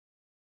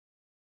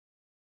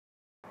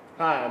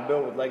Hi, I'm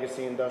Bill with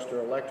Legacy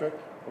Industrial Electric,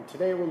 and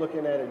today we're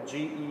looking at a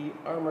GE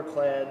Armor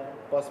Clad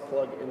bus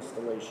plug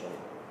installation.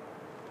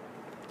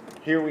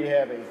 Here we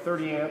have a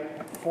 30 amp,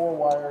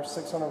 4-wire,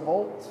 600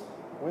 volts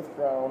with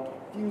ground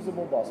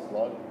fusible bus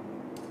plug,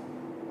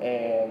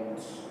 and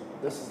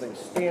this is a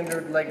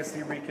standard Legacy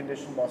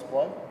reconditioned bus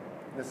plug.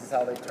 This is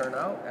how they turn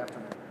out after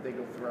they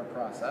go through our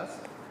process.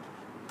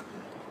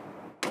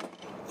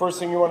 First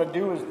thing you want to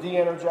do is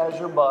de-energize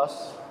your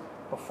bus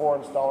before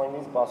installing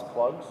these bus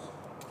plugs.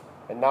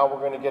 And now we're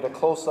going to get a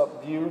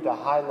close-up view to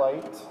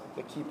highlight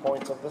the key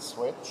points of the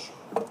switch.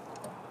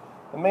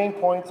 The main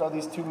points are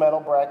these two metal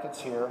brackets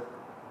here,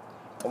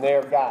 and they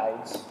are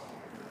guides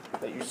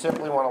that you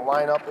simply want to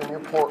line up in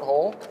your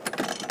porthole.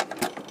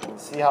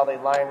 And see how they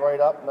line right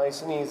up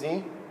nice and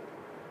easy.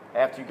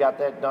 After you got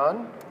that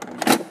done,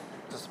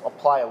 just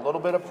apply a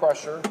little bit of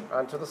pressure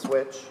onto the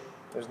switch.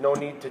 There's no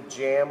need to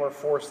jam or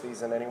force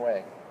these in any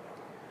way.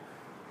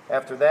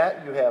 After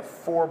that, you have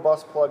 4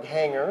 bus plug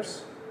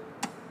hangers,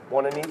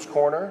 1 in each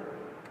corner,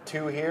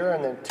 2 here,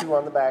 and then 2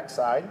 on the back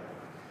side.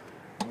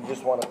 You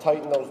just want to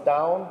tighten those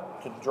down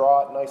to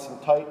draw it nice and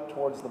tight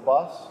towards the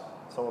bus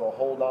so it'll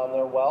hold on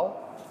there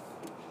well.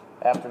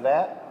 After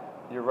that,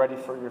 you're ready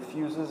for your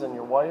fuses and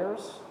your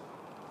wires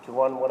to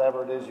run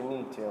whatever it is you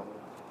need to.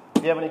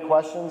 If you have any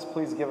questions,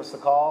 please give us a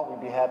call.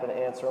 We'd be happy to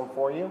answer them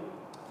for you.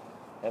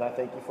 And I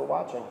thank you for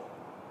watching.